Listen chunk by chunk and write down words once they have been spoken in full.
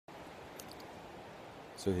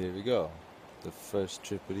So here we go, the first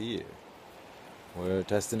trip of the year. We're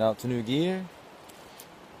testing out the new gear,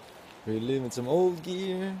 reliving some old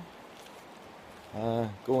gear,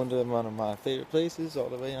 going to one of my favorite places all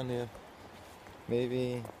the way on the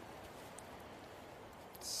maybe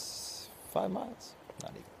 5 miles,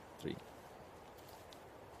 not even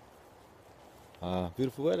 3.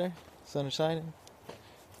 Beautiful weather, sun is shining.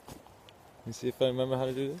 Let me see if I remember how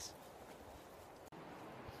to do this.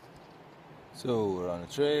 So we're on a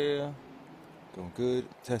trail, going good,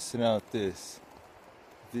 testing out this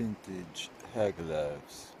vintage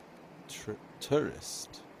Hagelabs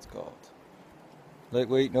Tourist, it's called.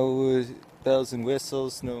 Lightweight, no bells and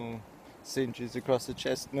whistles, no cinches across the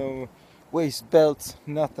chest, no waist belt,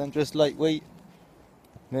 nothing, just lightweight.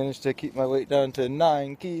 Managed to keep my weight down to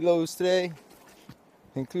 9 kilos today,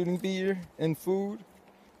 including beer and food,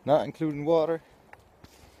 not including water.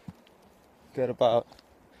 Got about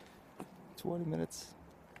 20 minutes.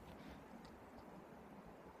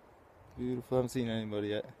 Beautiful, haven't seen anybody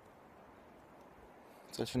yet.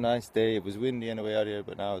 Such a nice day. It was windy on the way out here,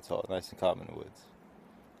 but now it's all nice and calm in the woods.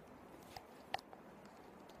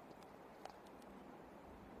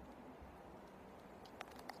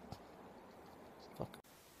 Fuck.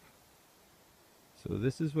 So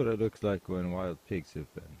this is what it looks like when wild pigs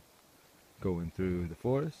have been going through the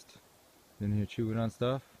forest, in here chewing on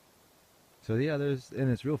stuff. So yeah, and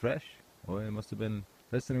it's real fresh. Oh, it must have been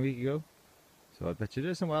less than a week ago. So I bet you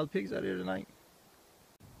there's some wild pigs out here tonight.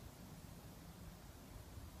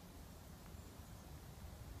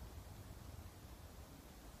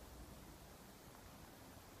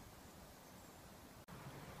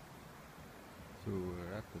 So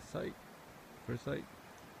we're at the site, first site.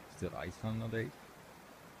 Still ice on the lake.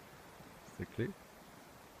 Still clear.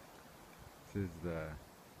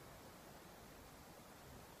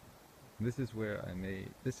 This is where I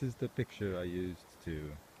made. This is the picture I used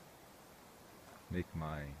to make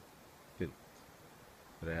my fillet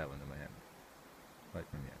that I have under my hand, right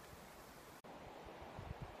from here.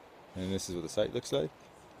 And this is what the site looks like.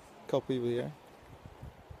 Couple people here.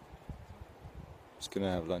 Just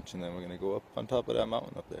gonna have lunch and then we're gonna go up on top of that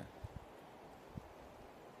mountain up there.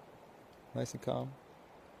 Nice and calm.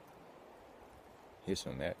 Here's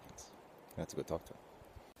some Americans. That's a good talk to them.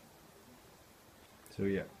 So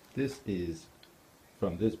yeah, this is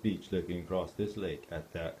from this beach looking across this lake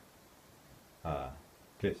at that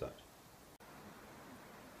cliffside.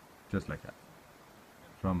 Just like that.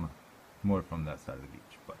 More from that side of the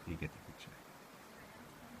beach, but you get the picture.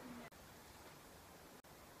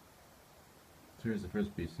 So here's the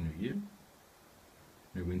first piece of new gear.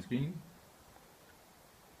 New windscreen.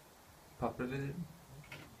 Popper lid.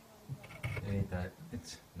 It ain't that,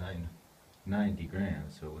 it's 90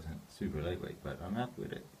 grams, so it wasn't super lightweight, but I'm happy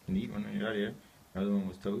with it. You can eat one when you're out here. The other one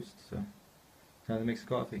was toast, so time to mix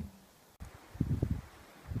coffee.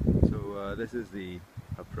 So this is the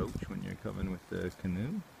approach when you're coming with the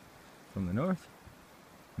canoe from the north.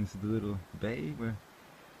 This is the little bay where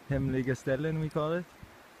Hemliga Ställen, we call it.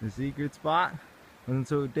 The secret spot. Wasn't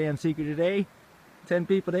so damn secret today. 10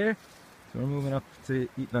 people there. So we're moving up to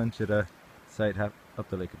eat lunch at a site up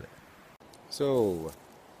the lake a bit. So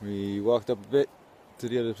we walked up a bit to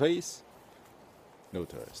the other place. No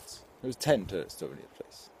tourists. There was 10 tourists over the other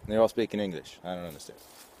place. And they're all speaking English. I don't understand.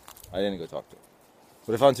 I didn't go talk to them.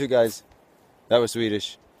 But I found 2 guys that were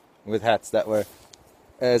Swedish with hats that were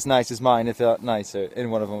as nice as mine, if not nicer.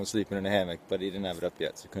 And one of them was sleeping in a hammock, but he didn't have it up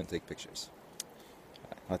yet, so couldn't take pictures.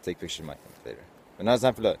 I'll take pictures of my hammock later. But now it's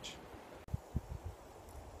time for lunch.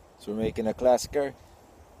 So we're making a classicer, an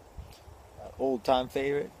old-time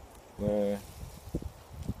favorite. Where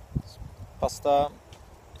pasta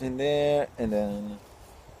in there, and then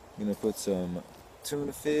I'm gonna put some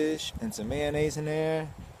tuna fish and some mayonnaise in there,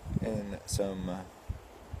 and some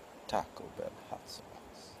Taco Bell hot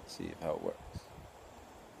sauce. See how it works.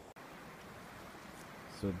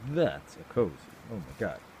 So that's a cozy. Oh my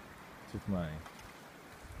god! Took my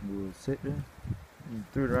little sitter and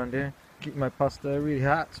threw it around there. Keep my pasta really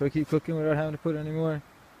hot, so I keep cooking without having to put any more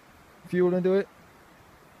fuel into it.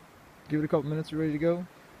 Give it a couple minutes, we're ready to go.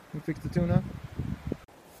 We fix the tuna.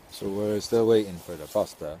 So we're still waiting for the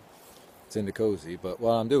pasta. It's in the cozy, but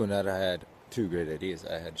while I'm doing that, I had 2 great ideas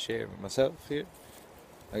I had to share with myself here.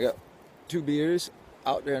 I got 2 beers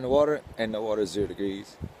out there in the water, and the water's 0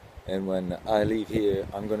 degrees. And when I leave here,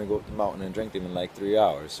 I'm gonna go up the mountain and drink them in like 3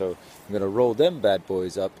 hours. So I'm gonna roll them bad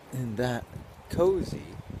boys up in that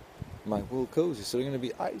cozy, my wool cozy. So they're gonna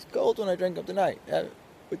be ice cold when I drink them tonight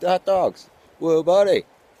with the hot dogs. Whoa, buddy!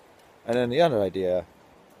 And then the other idea,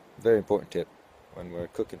 very important tip when we're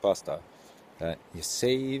cooking pasta, that you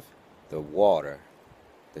save the water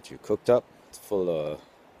that you cooked up. It's full of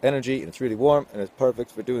energy, and it's really warm, and it's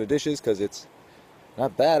perfect for doing the dishes because it's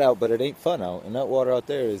not bad out, but it ain't fun out. And that water out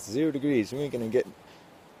there is 0 degrees. We ain't gonna get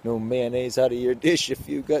no mayonnaise out of your dish if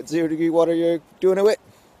you got 0 degree water you're doing it with.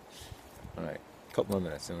 Alright, a couple more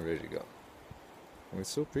minutes and we're ready to go. And it's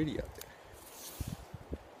so pretty out there.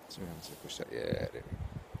 So I'm gonna push that. Yeah, there we go.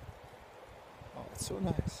 Oh, it's so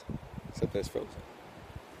nice. Except that it's frozen.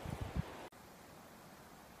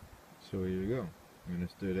 So here we go. I'm gonna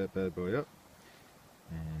stir that bad boy up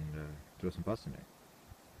and throw some pasta in there.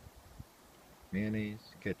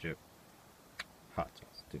 Mayonnaise, ketchup, hot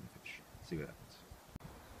sauce, tuna fish. See what happens.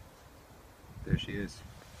 There she is.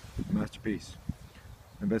 Masterpiece.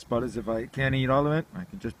 The best part is if I can't eat all of it, I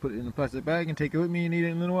can just put it in a plastic bag and take it with me and eat it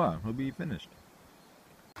in a little while. It'll be finished.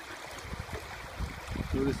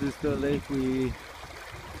 So this is the lake we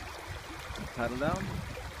paddle down.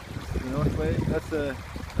 That's the north way. That's the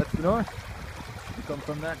north. We come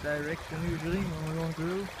from that direction usually when we're going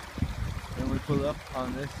through. Then we pull up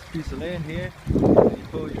on this piece of land here. And you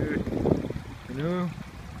pull your canoe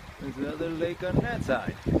into that little lake on that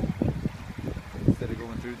side. Instead of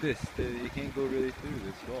going through this, you can't go really through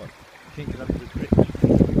this wall. You can't get up to this bridge.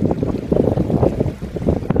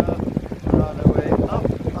 We're on our way up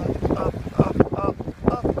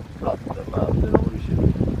the mountain. Holy shit.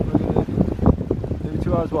 We're gonna maybe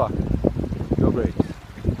 2 hours walk. No breaks.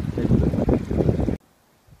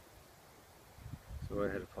 So I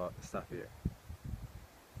had to stop here.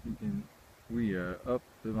 We are up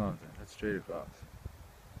the mountain. That's straight across.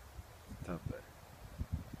 Top there.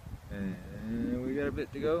 And we got a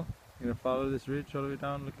bit to go. We're gonna follow this ridge all the way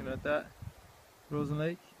down, looking at that frozen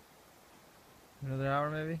lake. Another hour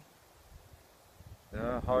maybe.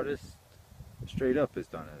 The hardest straight up is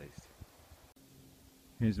done at least.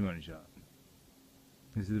 Here's the money shot.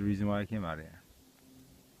 This is the reason why I came out here.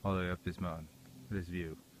 All the way up this mountain, this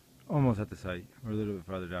view. Almost at the site. We're a little bit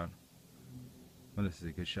farther down. Well, this is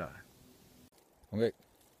a good shot. Okay,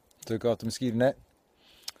 took off the mosquito net.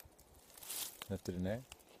 Left it in there.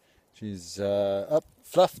 She's up,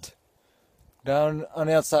 fluffed. Down on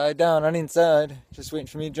the outside, down on the inside. Just waiting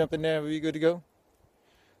for me to jump in there. We'll be good to go.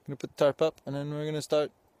 Gonna put the tarp up and then we're gonna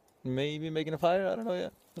start maybe making a fire. I don't know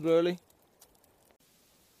yet. A little early.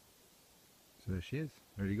 So there she is.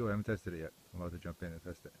 Ready to go. I haven't tested it yet. I'm about to jump in and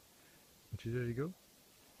test it. And she's ready to go.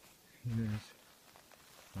 Here's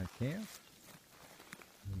my camp.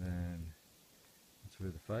 And then that's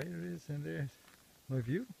where the fire is, and there's my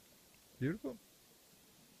view. Beautiful.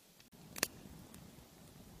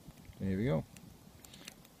 Here we go.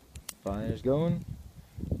 Fire's going.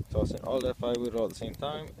 Tossing all that firewood all at the same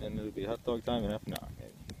time, and it'll be hot dog time in half an hour,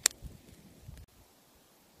 maybe.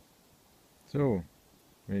 So,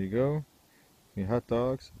 ready to go. Your hot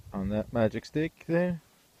dogs on that magic stick there.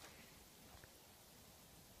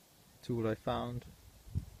 Tool I found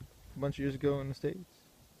a bunch of years ago in the States.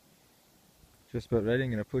 Just about ready. I'm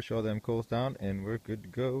gonna push all them coals down, and we're good to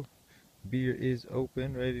go. Beer is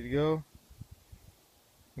open, ready to go.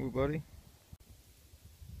 Ooh, buddy.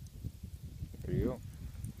 There you go.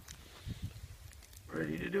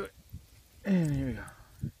 Ready to do it. And here we go.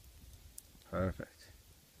 Perfect.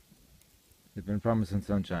 They've been promising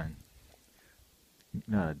sunshine.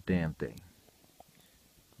 Not a damn thing.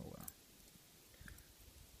 Oh well.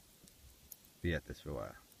 Be at this for a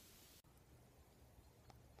while.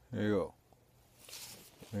 There you go.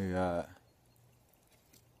 We got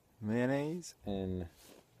mayonnaise and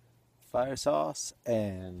fire sauce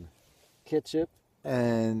and ketchup,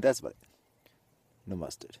 and that's about it. No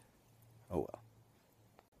mustard. Oh well.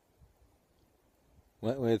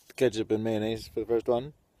 Went with ketchup and mayonnaise for the first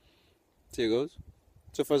one. See how it goes.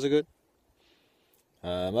 So far so good.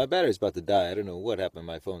 My battery's about to die. I don't know what happened to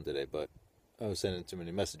my phone today, but I was sending too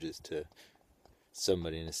many messages to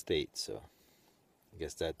somebody in the States, so I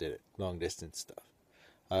guess that did it. Long distance stuff.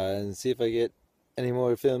 And see if I get any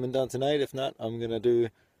more filming done tonight. If not, I'm gonna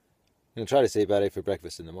try to stay about 8 for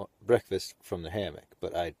breakfast breakfast from the hammock,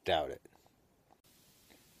 but I doubt it.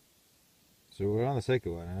 So we're on the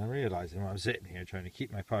second one, and I'm realizing while I'm sitting here trying to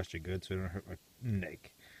keep my posture good so I don't hurt my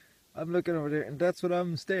neck. I'm looking over there, and that's what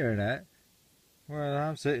I'm staring at. While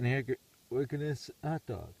I'm sitting here working this hot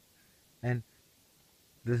dog, and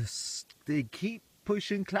they keep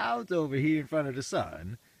pushing clouds over here in front of the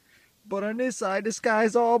sun, but on this side the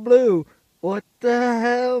sky's all blue. What the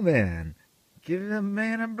hell, man? Give the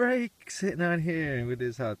man a break sitting out here with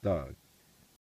this hot dog.